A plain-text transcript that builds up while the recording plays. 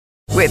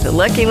With the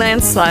Lucky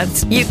Land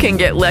Slots, you can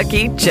get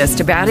lucky just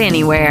about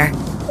anywhere.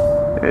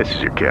 This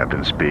is your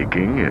captain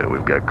speaking.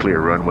 We've got clear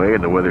runway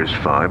and the weather's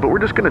fine, but we're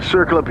just going to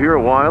circle up here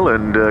a while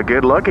and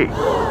get lucky.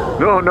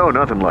 No,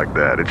 nothing like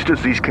that. It's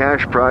just these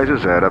cash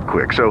prizes add up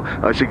quick. So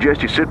I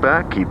suggest you sit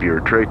back, keep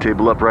your tray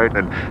table upright,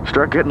 and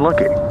start getting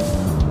lucky.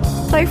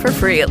 Play for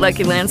free at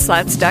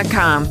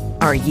LuckyLandSlots.com.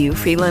 Are you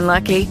feeling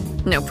lucky?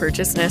 No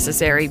purchase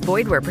necessary.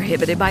 Void where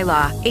prohibited by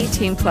law.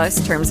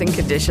 18+ terms and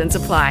conditions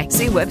apply.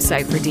 See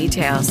website for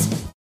details.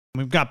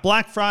 We've got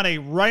Black Friday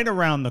right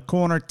around the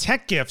corner.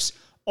 Tech gifts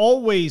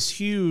always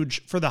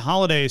huge for the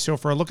holidays. So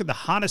for a look at the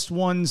hottest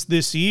ones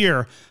this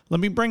year, let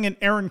me bring in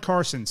Aaron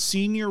Carson,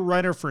 senior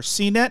writer for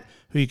CNET,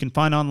 who you can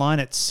find online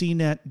at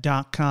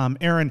cnet.com.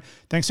 Aaron,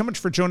 thanks so much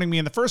for joining me.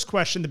 And the first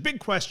question, the big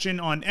question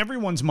on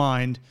everyone's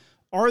mind,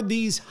 are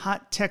these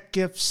hot tech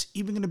gifts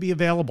even going to be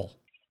available?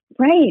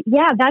 Right.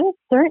 Yeah, that is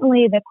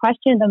certainly the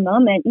question of the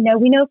moment. You know,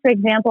 we know, for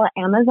example,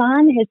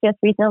 Amazon has just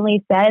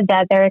recently said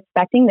that they're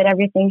expecting that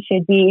everything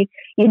should be,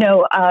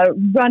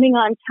 running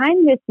on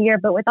time this year.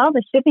 But with all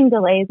the shipping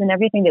delays and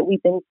everything that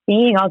we've been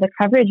seeing, all the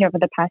coverage over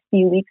the past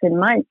few weeks and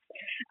months,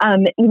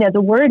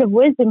 the word of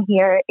wisdom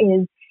here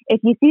is if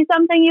you see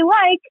something you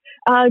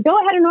like, go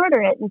ahead and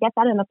order it and get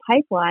that in the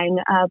pipeline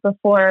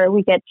before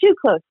we get too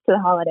close to the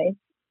holidays.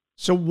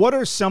 So what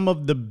are some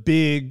of the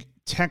big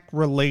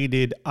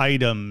tech-related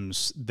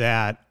items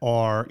that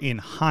are in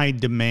high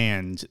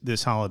demand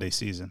this holiday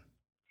season?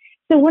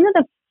 So one of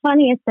the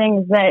funniest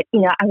things that,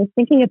 I was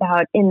thinking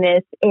about in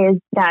this is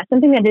that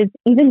something that is,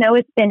 even though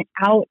it's been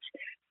out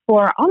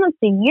for almost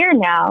a year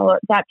now,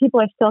 that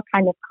people are still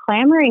kind of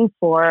clamoring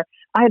for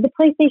are the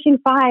PlayStation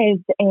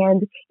 5s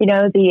and,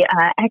 the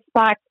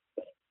Xbox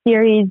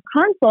Series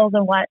consoles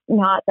and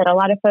whatnot that a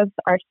lot of folks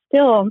are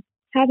still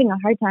having a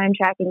hard time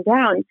tracking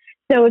down.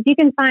 So if you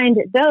can find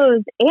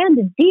those and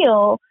a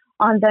deal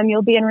on them,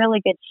 you'll be in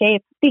really good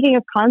shape. Speaking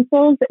of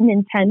consoles,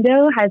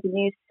 Nintendo has a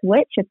new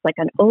Switch. It's like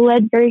an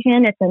OLED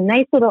version. It's a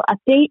nice little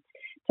update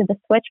to the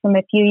Switch from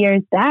a few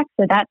years back.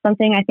 So that's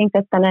something I think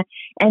that's going to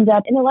end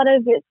up in a lot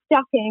of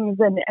stockings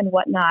and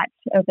whatnot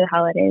over the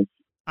holidays.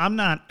 I'm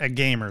not a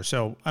gamer,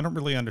 so I don't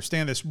really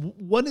understand this.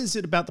 What is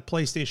it about the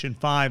PlayStation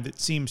 5 that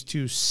seems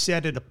to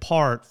set it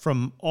apart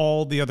from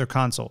all the other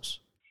consoles?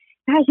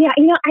 Gosh, yeah,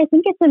 I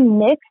think it's a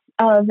mix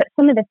of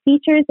some of the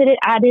features that it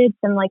added,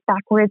 some like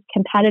backwards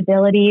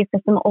compatibility for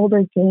some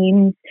older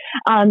games,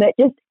 and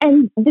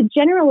the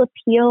general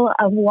appeal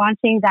of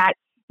wanting that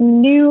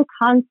new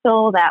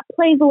console that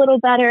plays a little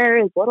better,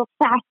 is a little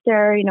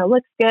faster,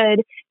 looks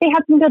good. They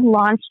have some good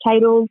launch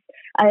titles,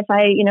 if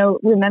I,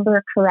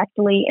 remember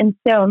correctly. And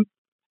so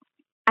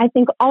I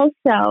think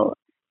also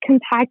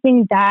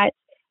compacting that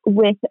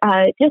with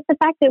just the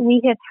fact that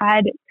we have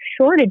had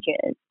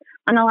shortages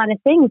on a lot of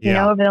things,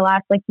 over the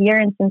last year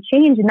and some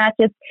change. And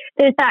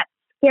there's that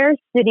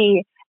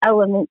scarcity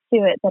element to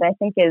it that I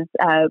think is,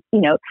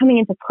 coming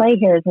into play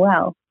here as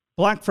well.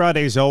 Black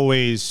Friday is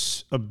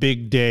always a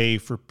big day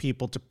for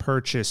people to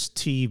purchase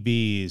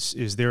TVs.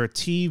 Is there a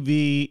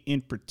TV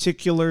in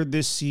particular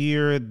this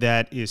year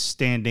that is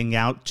standing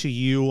out to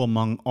you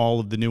among all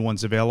of the new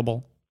ones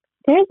available?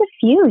 There's a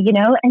few,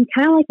 and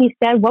kind of like you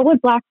said, what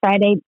would Black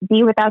Friday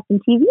be without some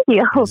TV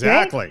deals?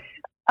 Exactly.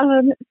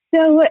 Right?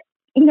 So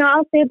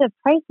I'll say the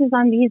prices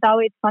on these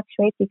always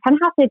fluctuate. You kind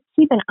of have to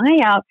keep an eye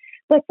out.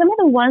 But some of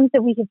the ones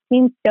that we have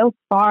seen so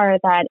far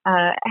that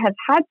have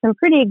had some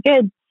pretty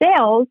good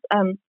sales,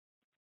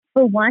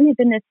 for one, have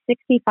been this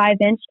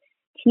 65-inch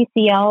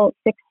TCL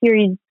 6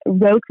 Series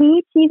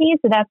Roku TV.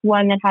 So that's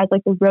one that has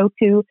the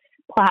Roku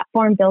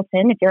platform built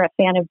in, if you're a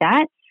fan of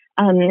that.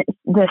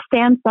 The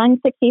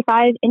Samsung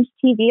 65-inch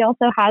TV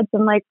also had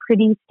some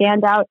pretty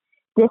standout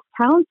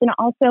discounts, and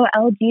also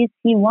LG's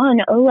C1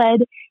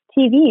 OLED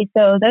TV.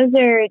 So those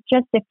are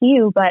just a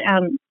few, but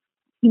on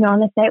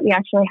the site we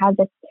actually have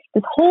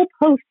this whole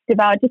post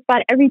about just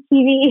about every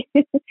TV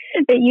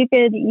that you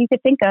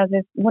could think of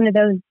if one of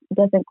those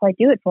doesn't quite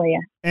do it for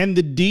you. And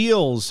the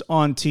deals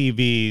on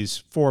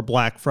TVs for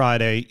Black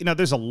Friday,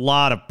 there's a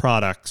lot of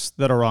products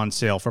that are on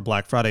sale for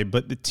Black Friday,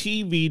 but the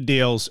TV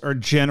deals are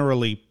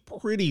generally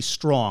pretty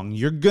strong.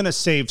 You're going to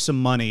save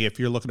some money if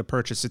you're looking to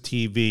purchase a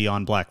TV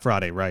on Black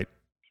Friday, right?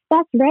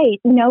 That's right.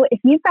 If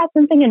you've got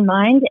something in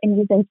mind and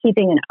you've been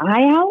keeping an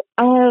eye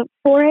out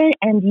for it,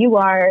 and you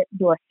are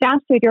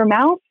fast with your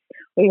mouse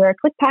or you're a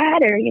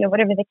ClickPad or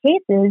whatever the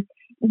case is,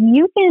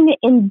 you can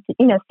in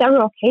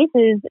several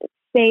cases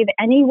save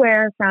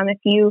anywhere from a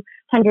few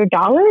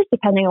 $100s,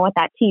 depending on what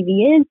that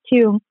TV is,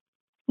 to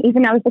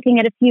even I was looking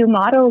at a few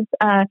models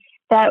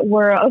that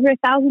were over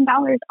 $1,000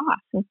 off.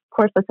 Of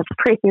course, that's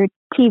a pricier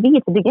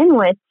TV to begin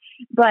with.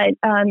 But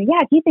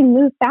if you can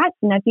move fast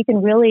enough, you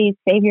can really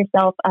save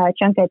yourself a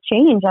chunk of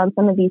change on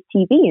some of these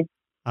TVs.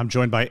 I'm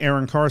joined by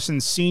Aaron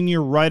Carson,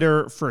 senior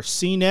writer for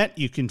CNET.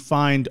 You can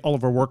find all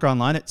of our work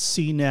online at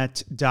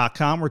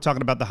cnet.com. We're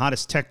talking about the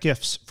hottest tech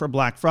gifts for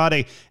Black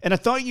Friday. And I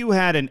thought you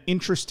had an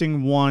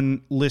interesting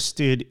one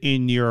listed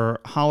in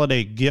your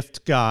holiday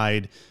gift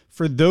guide for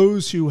for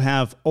those who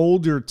have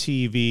older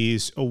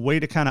TVs, a way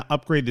to kind of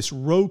upgrade this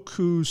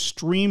Roku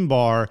Stream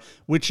Bar,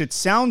 which it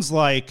sounds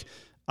like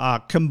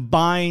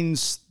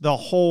combines the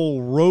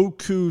whole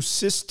Roku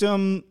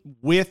system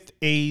with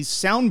a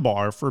sound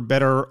bar for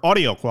better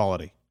audio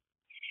quality.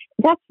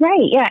 That's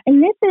right. Yeah.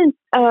 And this is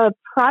a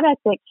product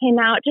that came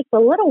out just a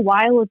little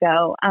while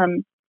ago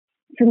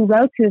from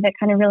Roku that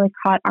kind of really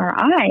caught our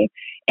eye.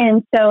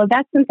 And so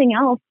that's something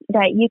else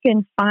that you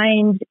can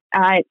find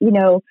at,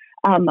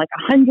 like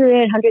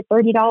 $100,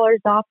 $130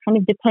 off, kind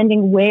of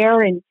depending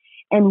where and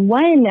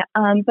when.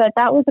 But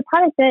that was a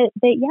product that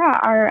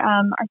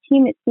our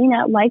team at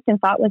CNET liked and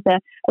thought was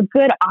a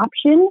good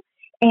option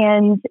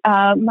and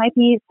might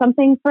be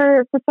something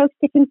for folks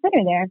to consider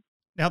there.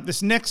 Now,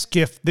 this next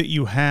gift that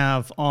you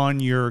have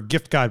on your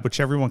gift guide, which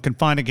everyone can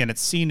find again at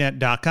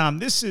cnet.com,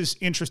 this is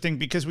interesting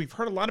because we've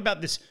heard a lot about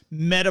this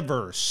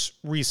metaverse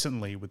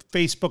recently with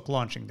Facebook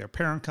launching their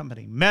parent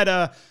company,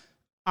 Meta,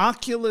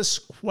 Oculus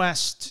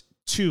Quest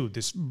 2,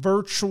 this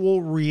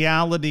virtual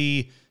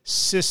reality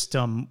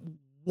system.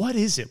 What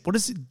is it? What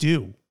does it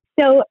do?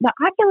 So the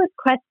Oculus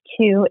Quest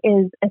 2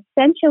 is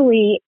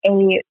essentially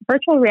a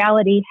virtual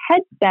reality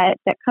headset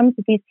that comes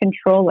with these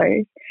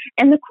controllers.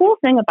 And the cool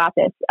thing about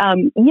this,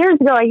 years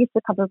ago, I used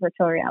to cover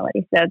virtual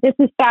reality. So this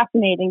is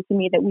fascinating to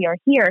me that we are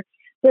here.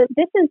 But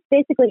this is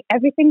basically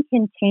everything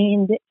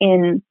contained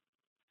in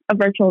a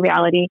virtual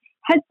reality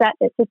headset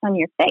that sits on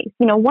your face.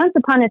 Once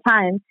upon a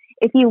time,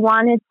 if you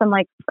wanted some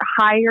like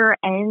higher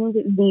end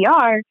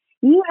VR,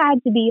 you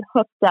had to be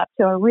hooked up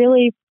to a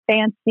really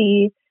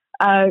fancy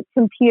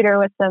computer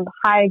with some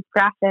high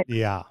graphic,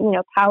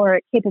 power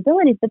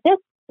capabilities. But this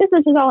is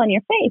just all on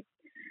your face.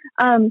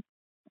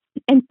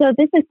 And so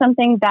this is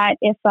something that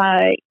if,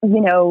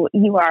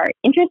 you are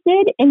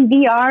interested in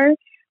VR,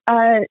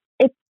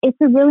 it's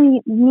a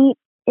really neat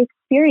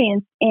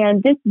experience.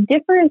 And this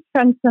differs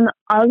from some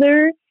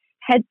other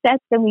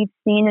headsets that we've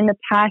seen in the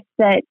past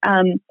that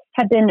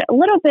have been a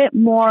little bit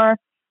more,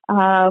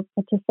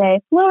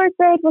 lower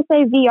grade, we'll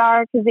say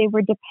VR, because they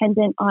were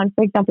dependent on,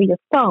 for example, your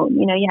phone.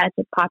 You had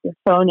to pop your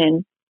phone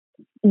in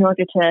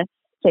order to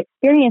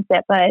experience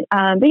it. But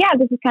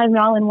this is kind of an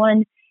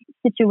all-in-one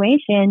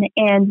situation,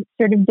 and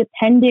sort of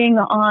depending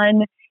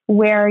on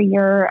where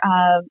you're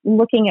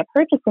looking at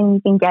purchasing,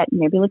 you can get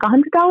maybe like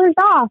 $100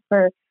 off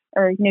or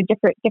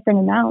different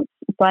amounts.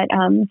 But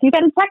if you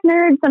got a tech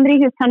nerd, somebody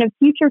who's kind of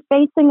future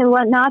facing and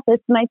whatnot, this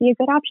might be a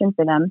good option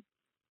for them.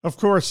 Of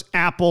course,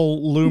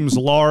 Apple looms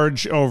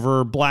large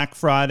over Black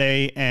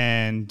Friday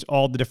and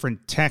all the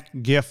different tech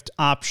gift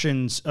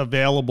options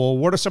available.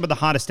 What are some of the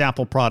hottest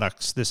Apple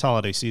products this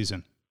holiday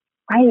season?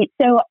 Right.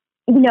 So,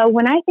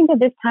 when I think of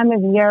this time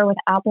of year with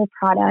Apple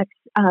products,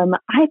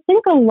 I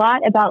think a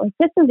lot about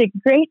this is a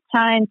great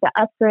time to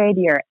upgrade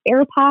your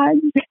AirPods,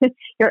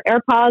 your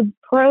AirPods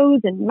Pros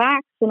and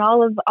Max, and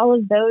all of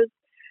those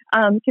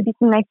could be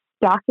some nice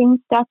stocking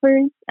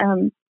stuffers.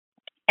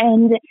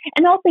 And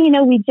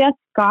also, we just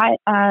got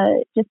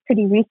just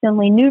pretty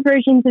recently new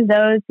versions of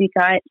those. We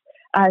got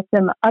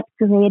some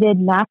upgraded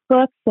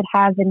MacBooks that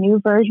have a new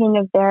version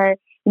of their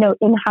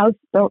in-house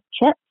built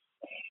chips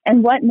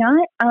and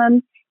whatnot.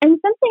 And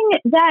something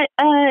that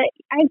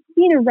I've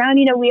seen around,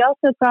 we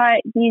also got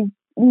these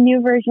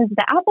new versions of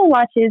the Apple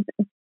Watches,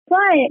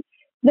 but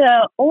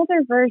the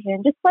older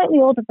version, just slightly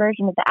older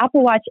version of the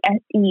Apple Watch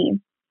SE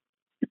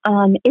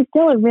is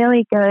still a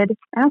really good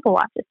Apple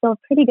Watch. It's still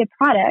a pretty good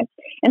product.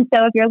 And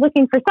so if you're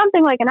looking for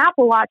something like an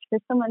Apple Watch for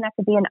someone, that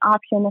could be an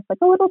option that's like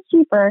a little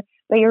cheaper,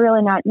 but you're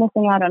really not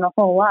missing out on a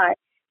whole lot.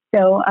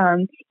 So,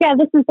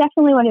 this is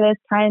definitely one of those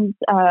times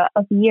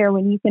of the year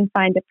when you can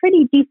find a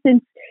pretty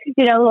decent,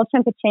 little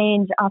chunk of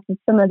change off of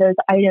some of those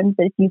items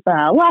that if you've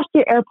lost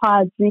your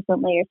AirPods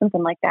recently or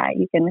something like that,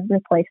 you can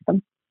replace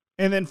them.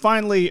 And then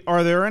finally,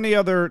 are there any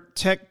other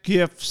tech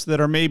gifts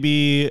that are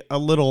maybe a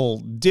little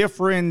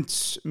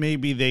different?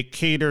 Maybe they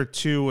cater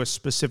to a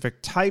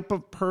specific type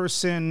of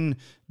person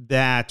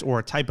or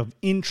a type of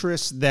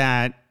interest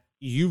that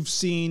you've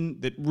seen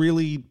that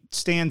really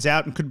stands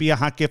out and could be a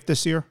hot gift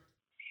this year?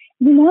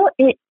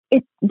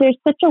 There's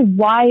such a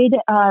wide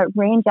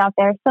range out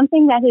there.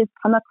 Something that has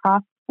come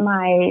across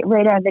my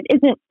radar that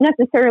isn't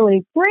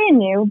necessarily brand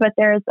new, but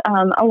there's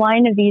a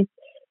line of these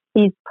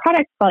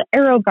products called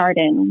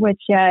AeroGarden,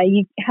 which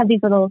you have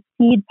these little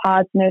seed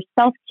pods, and they're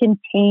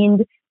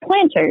self-contained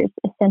planters,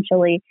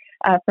 essentially,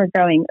 for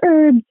growing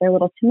herbs or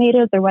little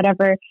tomatoes or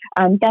whatever.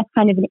 That's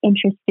kind of an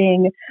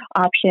interesting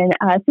option.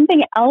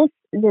 Something else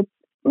that's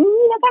kind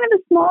of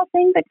a small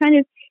thing, but kind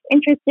of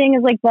interesting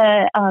is like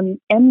the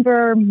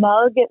Ember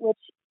mug, which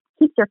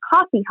keeps your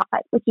coffee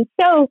hot, which is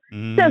so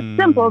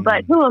simple,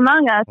 but who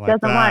among us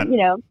doesn't want,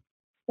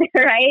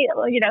 right?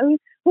 Well,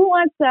 who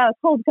wants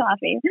cold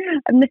coffee?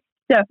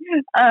 So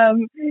there's a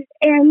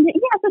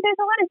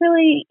lot of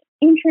really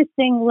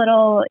interesting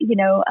little,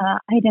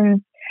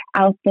 items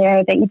out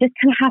there that you just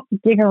kind of have to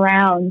dig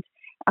around,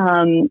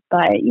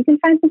 but you can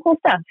find some cool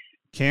stuff.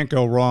 Can't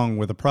go wrong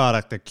with a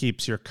product that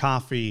keeps your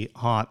coffee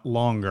hot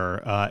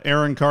longer.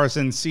 Erin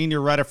Carson,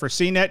 senior writer for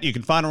CNET. You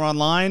can find her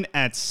online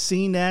at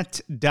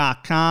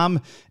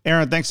cnet.com.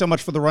 Erin, thanks so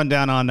much for the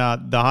rundown on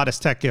the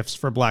hottest tech gifts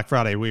for Black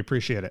Friday. We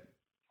appreciate it.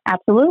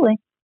 Absolutely.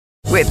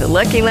 With the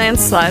Lucky Land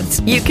Slots,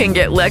 you can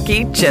get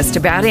lucky just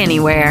about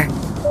anywhere.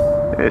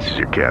 This is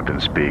your captain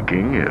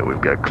speaking.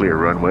 We've got clear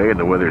runway and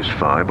the weather's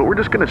fine, but we're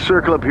just going to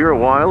circle up here a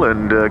while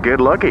and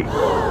get lucky.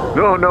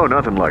 No,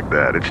 nothing like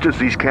that. It's just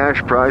these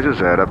cash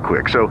prizes add up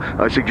quick. So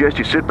I suggest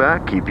you sit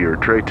back, keep your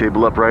tray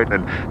table upright,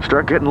 and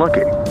start getting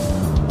lucky.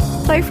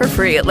 Play for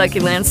free at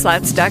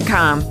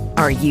LuckyLandSlots.com.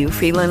 Are you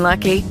feeling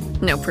lucky?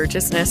 No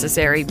purchase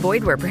necessary.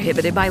 Void where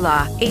prohibited by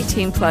law.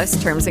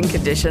 18+ terms and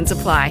conditions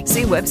apply.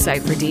 See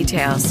website for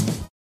details.